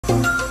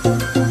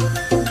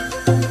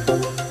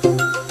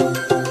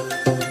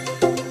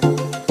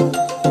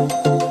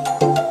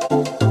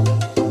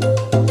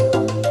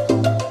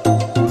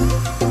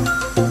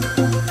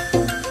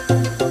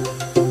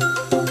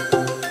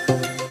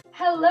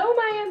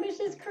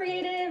ambitious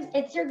creatives.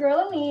 It's your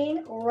girl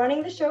Aline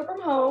running the show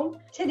from home.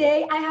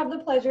 Today I have the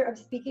pleasure of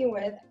speaking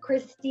with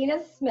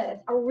Christina Smith,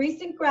 a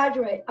recent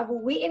graduate of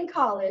Wheaton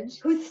College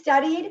who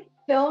studied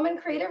film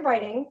and creative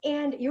writing,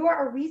 and you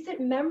are a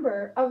recent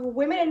member of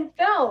Women in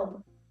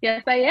Film.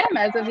 Yes, I am,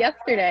 as of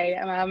yesterday.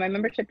 My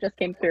membership just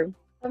came through.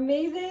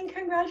 Amazing.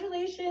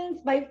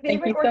 Congratulations. My favorite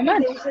Thank you so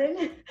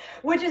organization,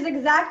 which is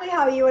exactly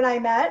how you and I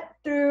met,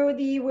 through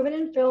the Women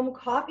in Film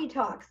Coffee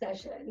Talk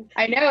session.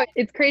 I know.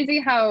 It's crazy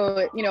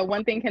how,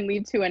 one thing can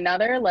lead to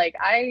another. Like,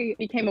 I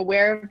became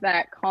aware of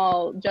that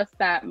call just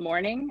that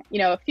morning.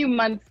 A few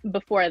months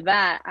before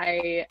that,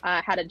 I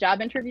had a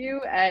job interview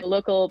at a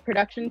local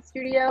production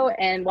studio.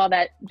 And while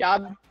that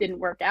job didn't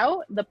work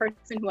out, the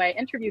person who I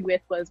interviewed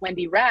with was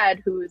Wendy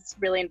Rad, who's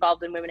really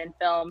involved in Women in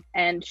Film.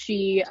 And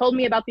she told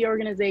me about the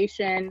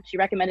organization. She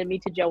recommended me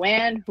to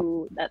Joanne,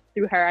 through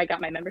her, I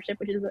got my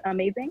membership, which is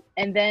amazing.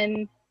 And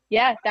then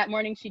that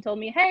morning she told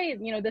me, hey,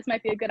 this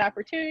might be a good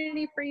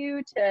opportunity for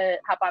you to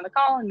hop on the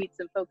call and meet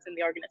some folks in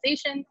the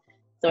organization.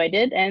 So I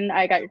did, and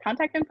I got your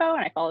contact info,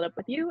 and I followed up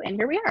with you, and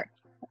here we are.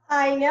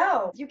 I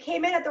know. You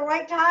came in at the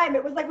right time.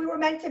 It was like we were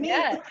meant to meet.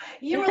 Yeah.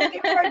 You were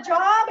looking for a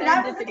job, and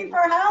I was looking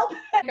for help.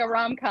 Like a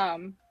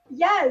rom-com.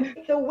 Yes.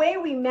 The way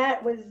we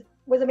met was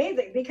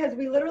amazing, because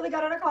we literally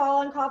got on a call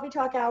on Coffee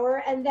Talk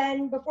Hour, and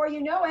then before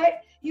you know it,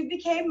 you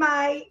became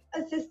my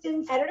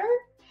assistant editor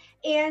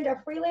and a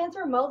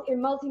freelancer in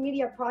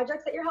multimedia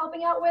projects that you're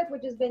helping out with,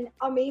 which has been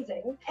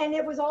amazing. And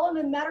it was all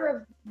in a matter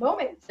of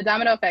moments. The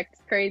domino effect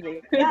is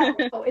crazy. Yeah,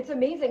 so it's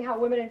amazing how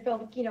Women in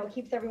Film,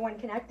 keeps everyone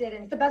connected,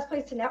 and it's the best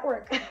place to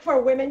network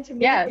for women to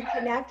meet and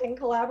connect and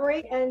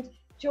collaborate. And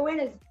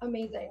Joanne is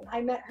amazing. I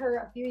met her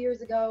a few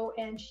years ago,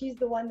 and she's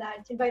the one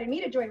that invited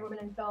me to join Women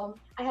in Film.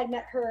 I had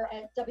met her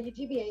at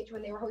WGBH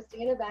when they were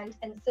hosting an event,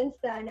 and since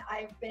then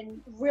I've been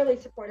really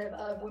supportive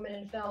of Women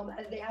in Film,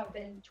 as they have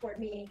been toward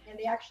me. And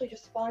they actually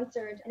just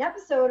sponsored an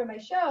episode of my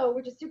show,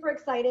 which is super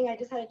exciting. I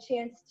just had a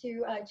chance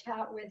to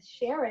chat with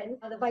Sharon,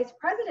 the vice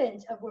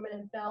president of Women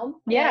in Film.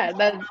 Yeah,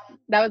 that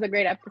was a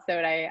great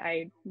episode.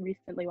 I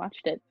recently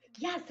watched it.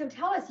 Yeah, so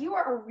tell us, you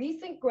are a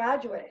recent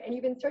graduate and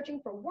you've been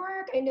searching for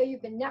work. I know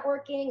you've been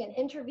networking and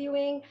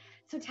interviewing.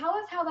 So tell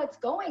us how that's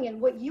going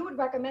and what you would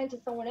recommend to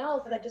someone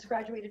else that just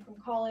graduated from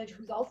college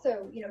who's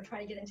also,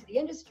 trying to get into the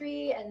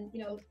industry and,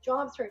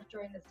 job search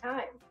during this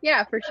time.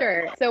 Yeah, for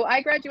sure. So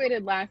I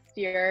graduated last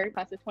year,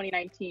 class of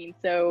 2019.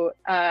 So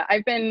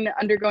I've been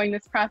undergoing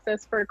this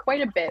process for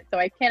quite a bit. So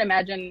I can't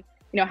imagine,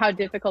 how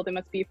difficult it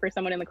must be for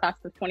someone in the class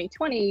of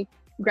 2020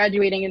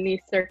 graduating in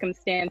these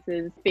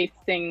circumstances,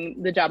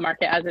 facing the job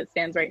market as it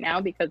stands right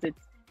now, because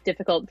it's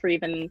difficult for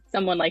even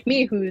someone like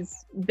me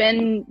who's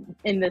been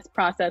in this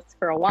process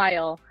for a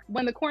while.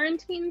 When the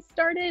quarantine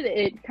started,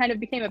 it kind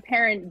of became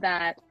apparent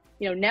that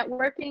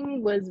networking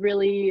was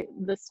really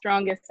the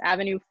strongest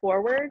avenue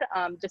forward,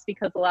 just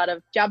because a lot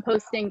of job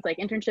postings, like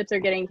internships, are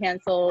getting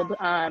canceled.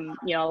 Not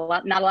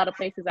a lot of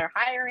places are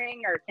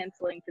hiring or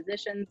canceling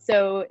positions.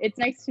 So it's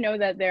nice to know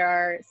that there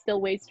are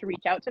still ways to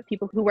reach out to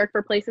people who work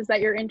for places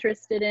that you're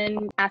interested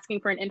in,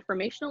 asking for an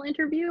informational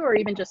interview or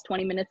even just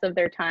 20 minutes of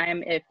their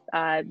time if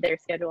their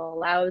schedule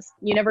allows.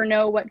 You never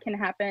know what can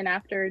happen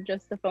after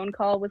just a phone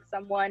call with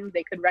someone.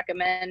 They could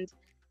recommend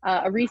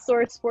a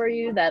resource for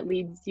you that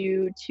leads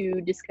you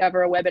to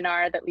discover a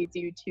webinar that leads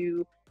you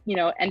to,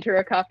 enter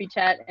a coffee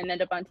chat and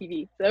end up on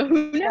TV. So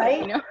who knows,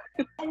 right?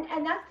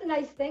 And that's the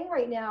nice thing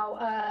right now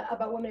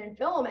about Women in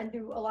Film and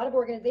through a lot of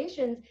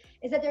organizations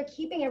is that they're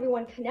keeping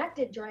everyone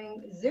connected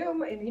during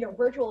Zoom and,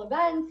 virtual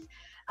events.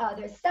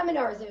 There's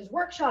seminars, there's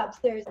workshops,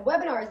 there's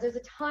webinars, there's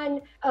a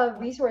ton of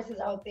resources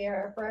out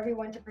there for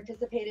everyone to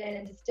participate in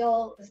and to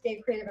still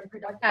stay creative and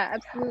productive. Yeah,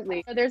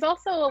 absolutely. There's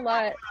also a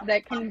lot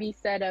that can be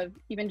said of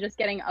even just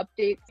getting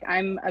updates.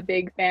 I'm a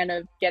big fan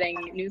of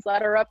getting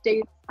newsletter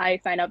updates. I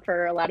sign up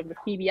for a lot of the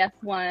PBS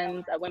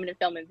ones. Women in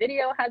Film and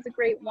Video has a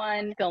great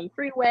one, Film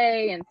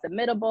Freeway and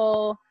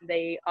Submittable.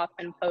 They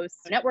often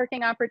post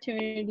networking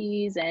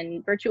opportunities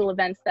and virtual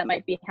events that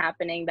might be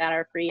happening that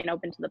are free and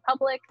open to the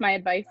public. My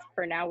advice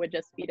for now would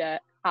just be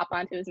to hop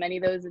onto as many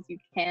of those as you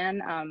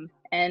can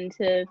and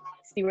to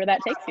see where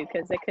that takes you,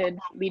 because it could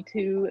lead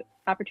to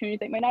opportunities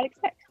that you might not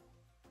expect.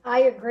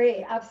 I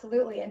agree,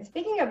 absolutely. And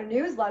speaking of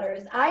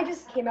newsletters, I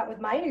just came out with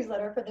my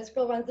newsletter for This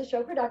Girl Runs the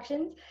Show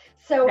Productions.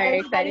 So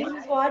anybody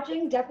who's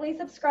watching, definitely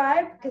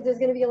subscribe, because there's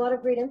going to be a lot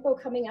of great info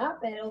coming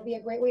up, and it'll be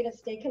a great way to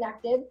stay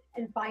connected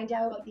and find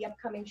out about the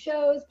upcoming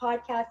shows,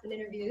 podcasts, and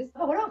interviews.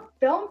 But what about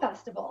film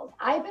festivals?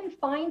 I've been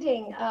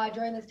finding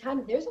during this time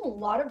that there's a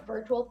lot of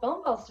virtual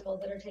film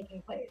festivals that are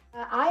taking place.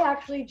 I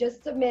actually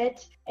just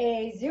submit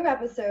a Zoom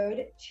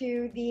episode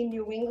to the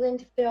New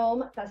England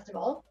Film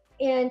Festival.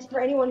 And for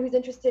anyone who's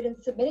interested in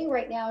submitting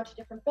right now to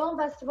different film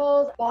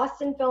festivals,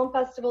 Boston Film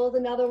Festival is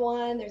another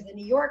one. There's the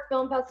New York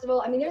Film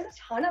Festival. I mean, there's a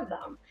ton of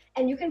them.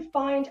 And you can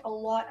find a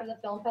lot of the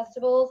film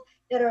festivals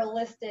that are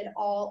listed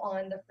all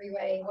on the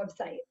Freeway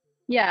website.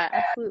 Yeah,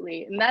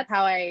 absolutely. And that's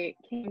how I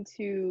came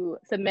to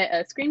submit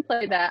a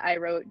screenplay that I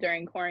wrote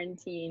during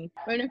quarantine.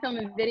 Wheaton Film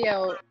and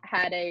Video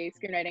had a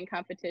screenwriting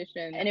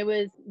competition, and it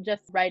was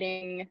just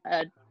writing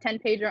a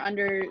 10-pager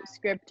under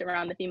script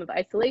around the theme of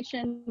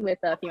isolation with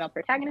a female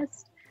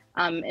protagonist.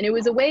 And it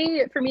was a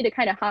way for me to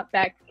kind of hop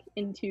back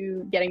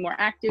into getting more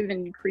active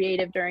and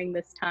creative during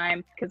this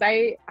time, because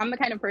I'm the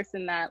kind of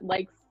person that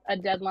likes a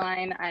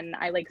deadline, and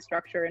I like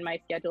structure in my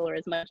schedule, or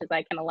as much as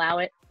I can allow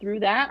it.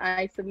 Through that,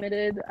 I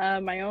submitted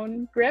my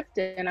own script,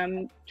 and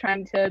I'm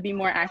trying to be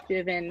more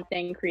active and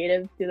staying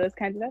creative through those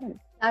kinds of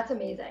events. That's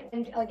amazing.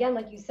 And again,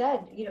 like you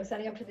said,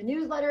 setting up to the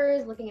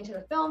newsletters, looking into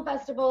the film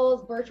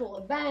festivals, virtual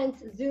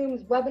events,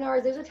 Zooms,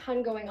 webinars, there's a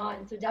ton going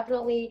on. So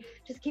definitely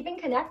just keeping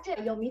connected.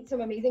 You'll meet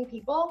some amazing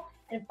people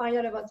and find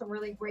out about some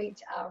really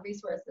great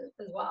resources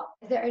as well.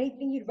 Is there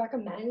anything you'd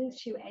recommend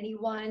to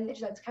anyone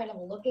that's kind of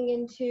looking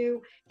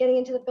into getting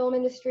into the film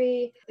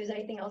industry? If there's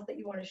anything else that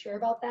you want to share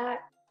about that?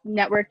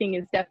 Networking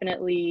is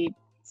definitely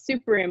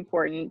super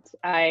important.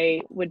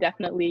 I would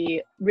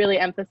definitely really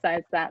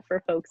emphasize that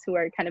for folks who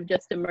are kind of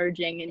just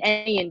emerging in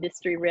any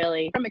industry,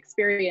 really. From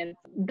experience,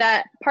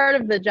 that part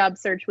of the job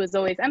search was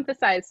always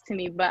emphasized to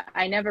me, but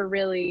I never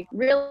really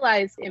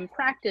realized in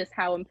practice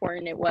how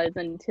important it was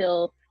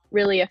until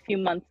really a few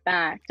months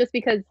back, just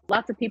because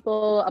lots of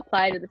people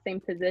apply to the same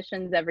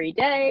positions every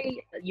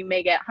day. You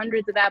may get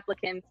hundreds of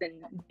applicants and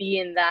be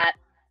in that,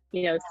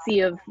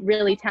 sea of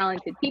really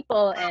talented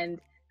people,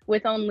 and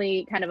with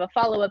only kind of a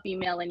follow-up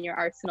email in your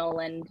arsenal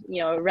and,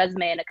 a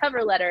resume and a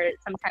cover letter,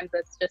 sometimes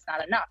that's just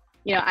not enough.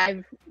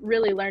 I've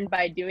really learned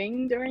by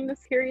doing during this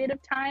period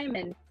of time,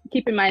 and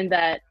keep in mind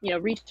that,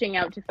 reaching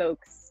out to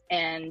folks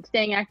and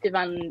staying active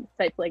on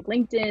sites like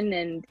LinkedIn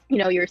and,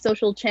 your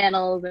social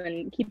channels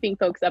and keeping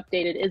folks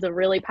updated is a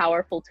really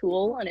powerful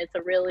tool. And it's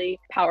a really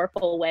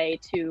powerful way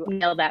to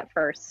nail that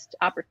first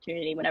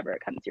opportunity whenever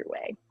it comes your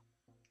way.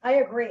 I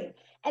agree.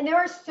 And there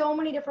are so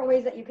many different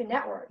ways that you can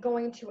network,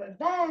 going to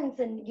events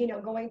and,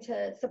 going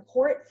to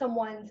support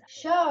someone's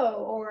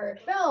show or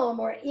film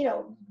or,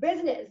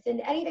 business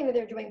and anything that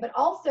they're doing, but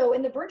also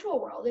in the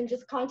virtual world and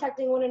just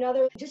contacting one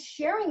another, just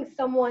sharing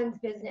someone's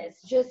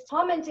business, just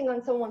commenting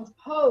on someone's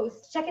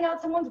post, checking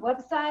out someone's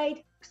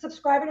website,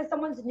 subscribing to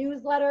someone's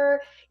newsletter,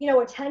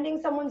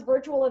 attending someone's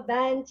virtual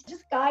event,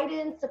 just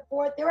guidance,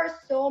 support. There are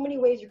so many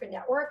ways you can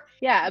network.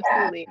 Yeah,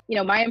 absolutely.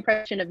 My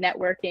impression of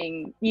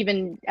networking,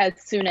 even as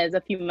soon as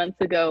a few months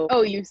ago,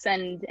 you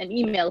send an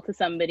email to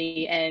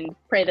somebody and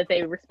pray that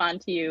they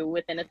respond to you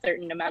within a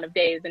certain amount of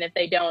days. And if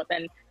they don't,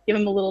 then give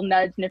them a little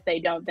nudge. And if they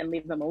don't, then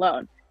leave them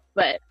alone.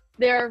 But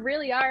there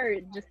really are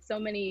just so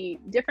many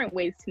different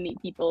ways to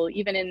meet people,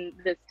 even in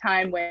this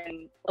time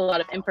when a lot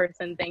of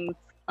in-person things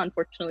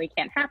unfortunately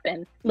can't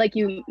happen. Like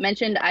you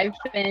mentioned, I've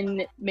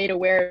been made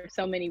aware of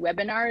so many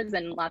webinars,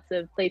 and lots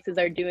of places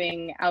are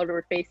doing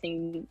outward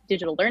facing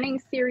digital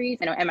learning series.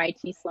 I know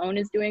MIT Sloan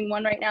is doing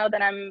one right now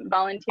that I'm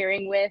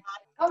volunteering with.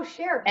 Oh,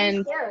 share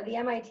the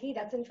MIT.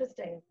 That's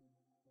interesting.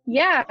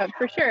 Yeah,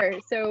 for sure.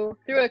 So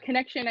through a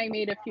connection I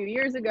made a few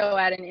years ago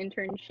at an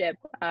internship,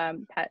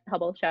 Pat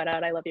Hubble, shout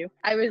out, I love you.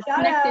 I was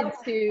connected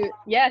to,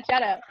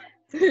 shout out.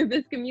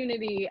 This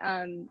community,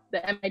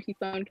 the MIT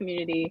Sloan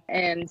community,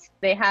 and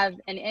they have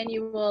an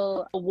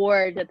annual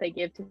award that they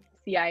give to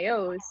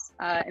CIOs.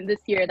 And this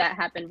year that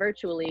happened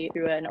virtually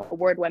through an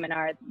award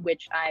webinar,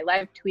 which I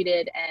live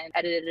tweeted and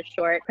edited a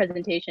short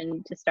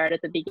presentation to start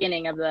at the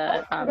beginning of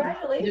the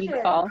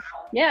Zoom call.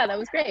 Yeah, that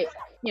was great.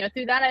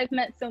 Through that, I've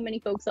met so many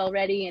folks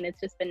already, and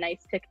it's just been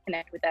nice to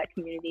connect with that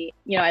community.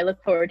 I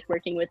look forward to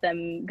working with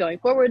them going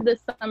forward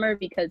this summer,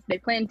 because they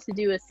plan to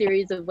do a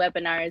series of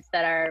webinars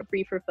that are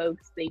free for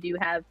folks. They do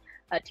have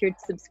a tiered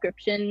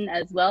subscription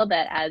as well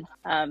that adds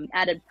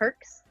added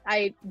perks.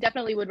 I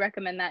definitely would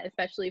recommend that,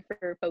 especially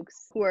for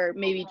folks who are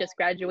maybe just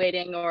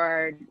graduating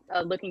or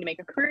are looking to make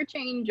a career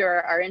change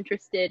or are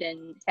interested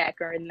in tech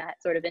or in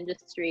that sort of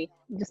industry,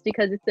 just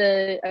because it's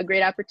a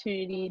great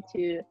opportunity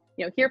to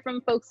hear from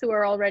folks who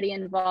are already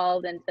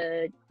involved and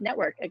to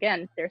network.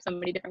 Again, there are so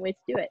many different ways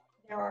to do it.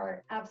 There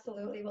are,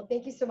 absolutely. Well,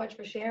 thank you so much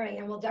for sharing,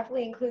 and we'll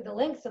definitely include the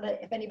link so that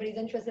if anybody's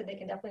interested, they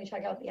can definitely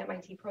check out the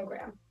MIT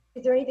program.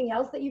 Is there anything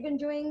else that you've been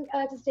doing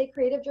to stay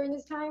creative during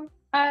this time?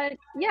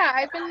 Yeah,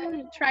 I've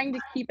been trying to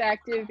keep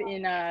active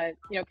in,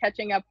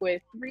 catching up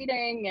with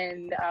reading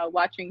and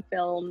watching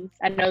films.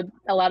 I know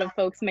a lot of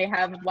folks may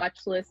have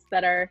watch lists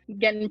that are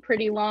getting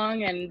pretty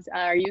long and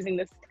are using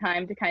this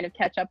time to kind of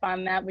catch up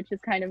on that, which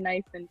is kind of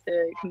nice, and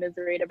to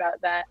commiserate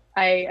about that.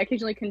 I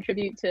occasionally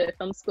contribute to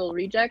Film School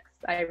Rejects.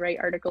 I write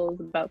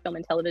articles about film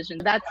and television.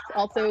 That's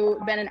also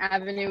been an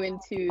avenue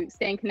into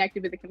staying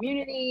connected with the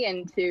community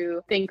and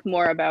to think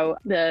more about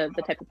the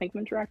type of things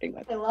I'm interacting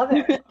with. I love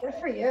it. Good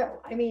for you.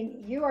 I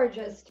mean, you are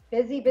just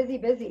busy,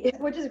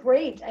 which is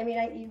great. I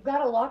mean, you've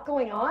got a lot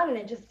going on, and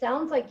it just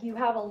sounds like you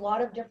have a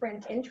lot of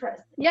different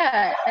interests.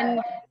 Yeah, and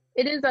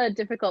it is a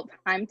difficult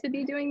time to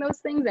be doing those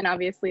things. And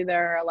obviously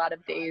there are a lot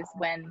of days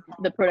when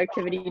the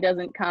productivity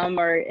doesn't come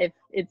or if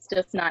it's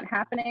just not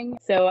happening.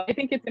 So I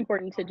think it's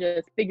important to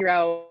just figure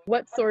out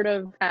what sort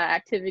of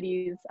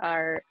activities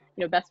are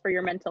best for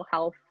your mental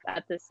health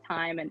at this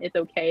time. And it's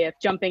okay if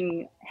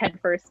jumping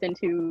headfirst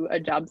into a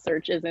job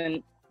search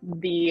isn't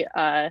the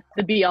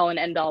be all and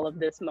end all of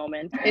this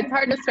moment. It's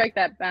hard to strike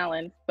that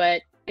balance,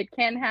 but it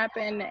can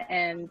happen,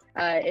 and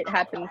it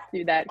happens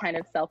through that kind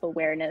of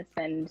self-awareness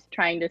and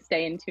trying to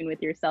stay in tune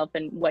with yourself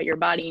and what your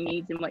body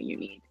needs and what you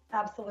need.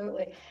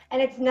 Absolutely.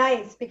 And it's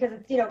nice because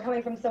it's,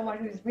 coming from someone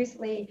who's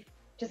recently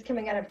just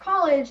coming out of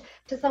college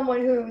to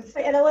someone who's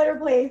in a later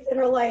place in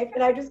her life.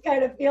 And I just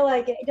kind of feel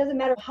like it doesn't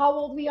matter how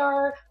old we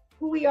are,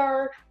 who we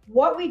are,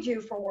 what we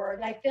do for work.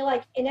 And I feel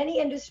like in any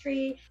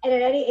industry and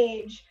at any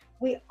age,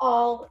 we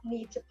all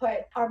need to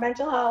put our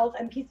mental health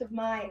and peace of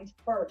mind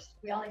first.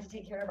 We all need to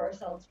take care of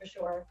ourselves for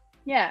sure.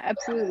 Yeah,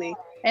 absolutely.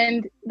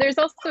 And there's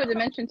also a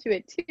dimension to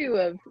it too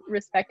of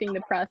respecting the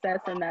process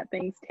and that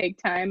things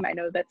take time. I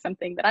know that's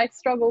something that I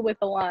struggle with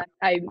a lot.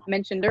 I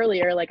mentioned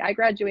earlier, like I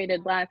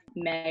graduated last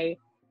May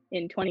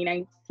in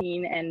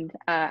 2019, and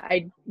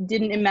I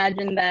didn't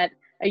imagine that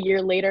a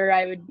year later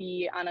I would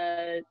be on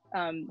a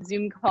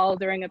Zoom call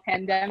during a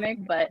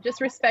pandemic, but just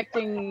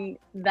respecting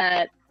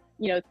that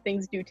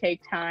things do take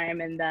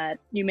time and that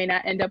you may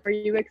not end up where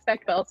you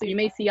expect, but also you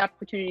may see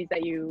opportunities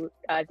that you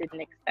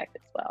didn't expect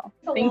as well.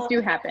 Things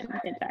do happen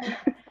in time.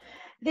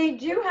 They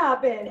do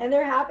happen, and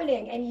they're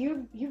happening, and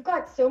you've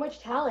got so much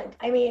talent.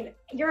 I mean,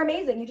 you're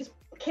amazing. You just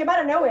came out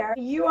of nowhere.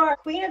 You are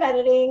queen of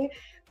editing,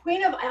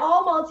 queen of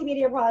all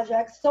multimedia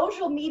projects,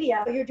 social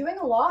media. You're doing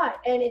a lot,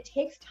 and it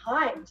takes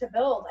time to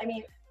build. I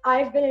mean,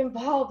 I've been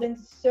involved in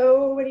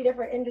so many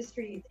different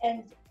industries,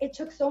 and it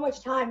took so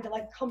much time to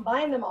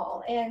combine them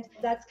all. And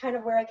that's kind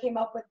of where I came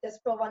up with This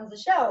Girl Runs the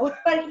Show.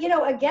 But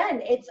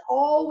again, it's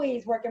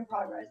always work in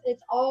progress.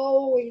 It's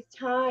always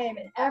time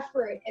and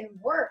effort and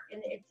work,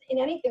 and it's in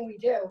anything we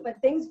do. But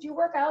things do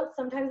work out.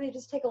 Sometimes they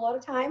just take a lot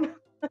of time.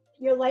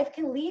 Your life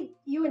can lead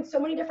you in so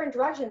many different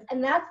directions,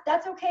 and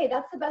that's okay.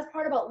 That's the best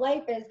part about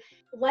life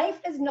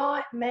is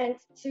not meant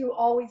to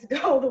always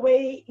go the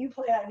way you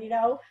plan,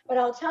 but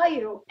I'll tell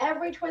you,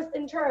 every twist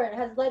and turn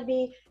has led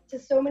me to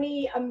so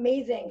many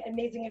amazing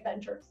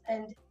adventures.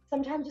 And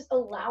sometimes just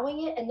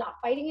allowing it and not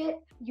fighting it,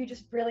 you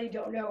just really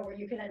don't know where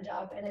you can end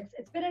up. And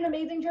it's been an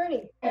amazing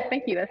journey.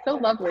 Thank you. That's so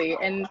lovely.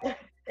 And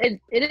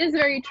it is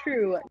very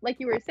true. Like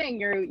you were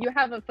saying, you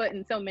have a foot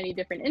in so many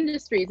different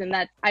industries, and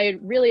that I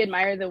really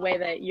admire the way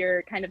that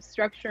you're kind of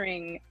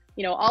structuring,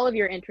 all of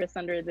your interests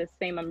under this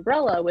same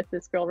umbrella with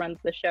This Girl Runs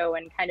the Show,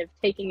 and kind of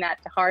taking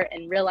that to heart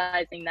and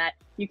realizing that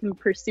you can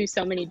pursue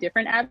so many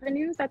different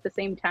avenues at the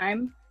same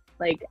time.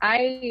 Like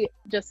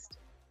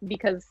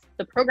because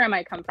the program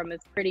I come from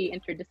is pretty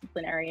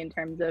interdisciplinary in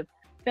terms of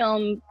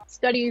film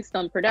studies,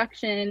 film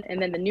production,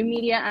 and then the new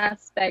media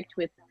aspect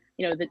with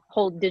the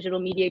whole digital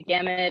media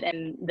gamut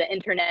and the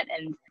internet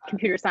and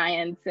computer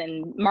science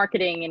and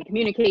marketing and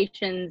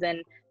communications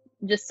and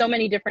just so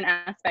many different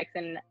aspects.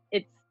 And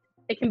it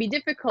can be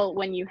difficult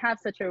when you have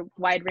such a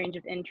wide range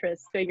of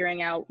interests,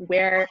 figuring out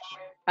where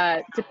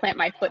to plant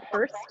my foot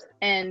first,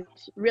 and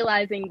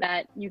realizing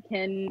that you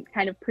can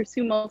kind of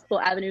pursue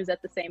multiple avenues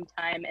at the same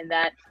time, and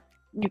that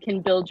you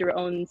can build your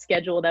own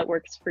schedule that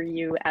works for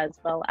you as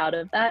well out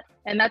of that.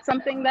 And that's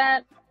something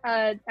that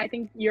I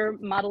think you're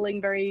modeling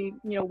very,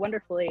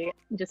 wonderfully,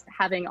 just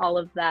having all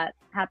of that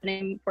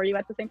happening for you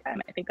at the same time.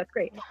 I think that's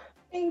great.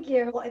 Thank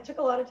you. Well, it took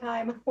a lot of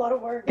time, a lot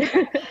of work,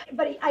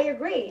 but I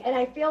agree. And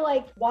I feel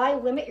like, why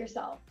limit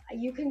yourself?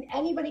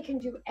 Anybody can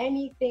do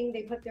anything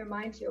they put their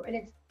mind to. And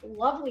it's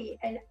lovely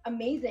and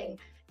amazing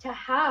to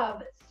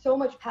have so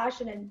much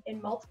passion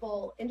in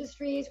multiple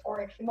industries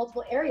or in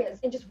multiple areas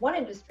in just one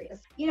industry.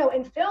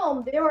 In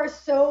film, there are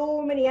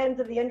so many ends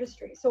of the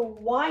industry. So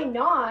why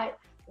not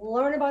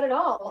learn about it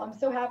all? I'm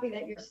so happy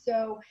that you're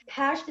so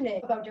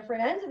passionate about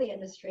different ends of the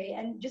industry,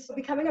 and just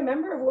becoming a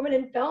member of Women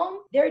in Film.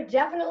 They're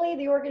definitely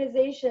the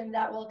organization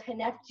that will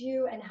connect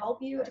you and help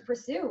you to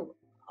pursue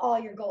all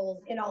your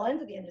goals in all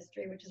ends of the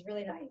industry, which is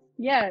really nice.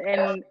 Yeah,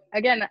 and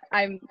again,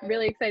 I'm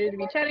really excited to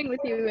be chatting with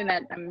you, and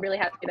that I'm really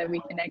happy that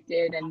we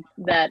connected, and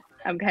that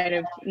I'm kind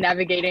of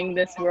navigating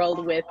this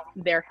world with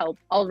their help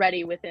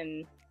already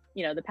within,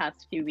 the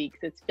past few weeks.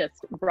 It's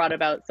just brought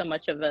about so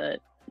much of a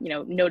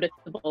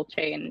noticeable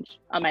change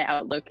on my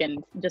outlook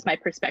and just my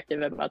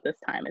perspective about this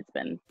time. It's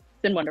been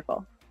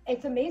wonderful.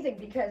 It's amazing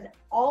because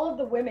all of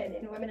the women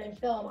in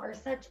film are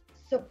such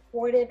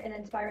supportive and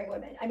inspiring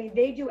women. I mean,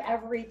 they do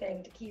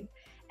everything to keep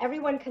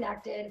everyone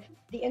connected.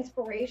 The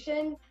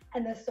inspiration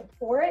and the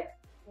support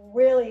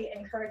really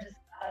encourages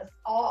us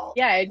all.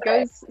 Yeah, it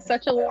goes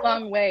such a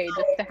long way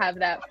just to have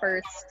that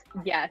first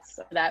yes,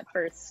 that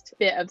first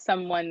bit of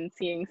someone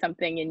seeing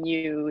something in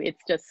you.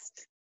 It's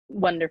just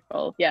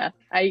wonderful. Yeah,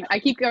 I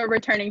keep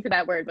returning to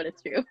that word, but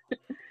it's true.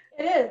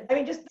 It is. I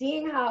mean, just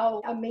seeing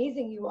how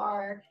amazing you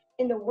are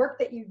in the work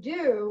that you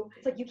do,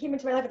 it's like you came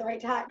into my life at the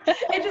right time.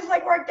 It just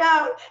worked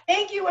out.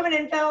 Thank you, Women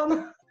in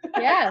Film.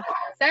 Yeah,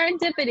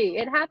 serendipity.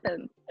 It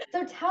happens.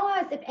 So tell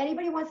us, if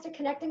anybody wants to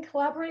connect and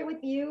collaborate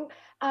with you,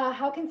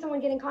 how can someone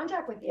get in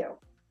contact with you?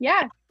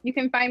 Yeah, you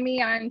can find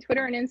me on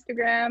Twitter and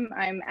Instagram.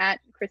 I'm at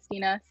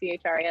Christina,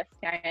 CHRISTINA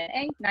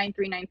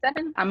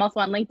 9397. I'm also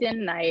on LinkedIn,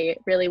 and I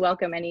really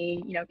welcome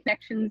any,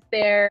 connections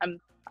there. I'm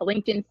a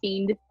LinkedIn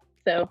fiend,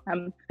 so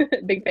I'm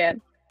a big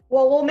fan.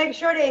 Well, we'll make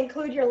sure to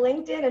include your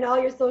LinkedIn and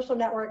all your social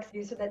networks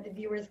so that the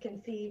viewers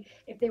can see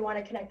if they want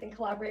to connect and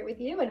collaborate with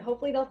you, and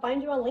hopefully they'll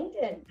find you on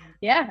LinkedIn.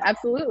 Yeah,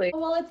 absolutely.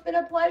 Well, it's been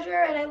a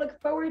pleasure, and I look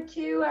forward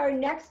to our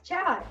next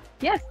chat.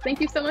 Yes,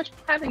 thank you so much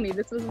for having me.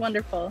 This was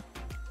wonderful.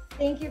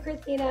 Thank you,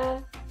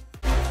 Christina.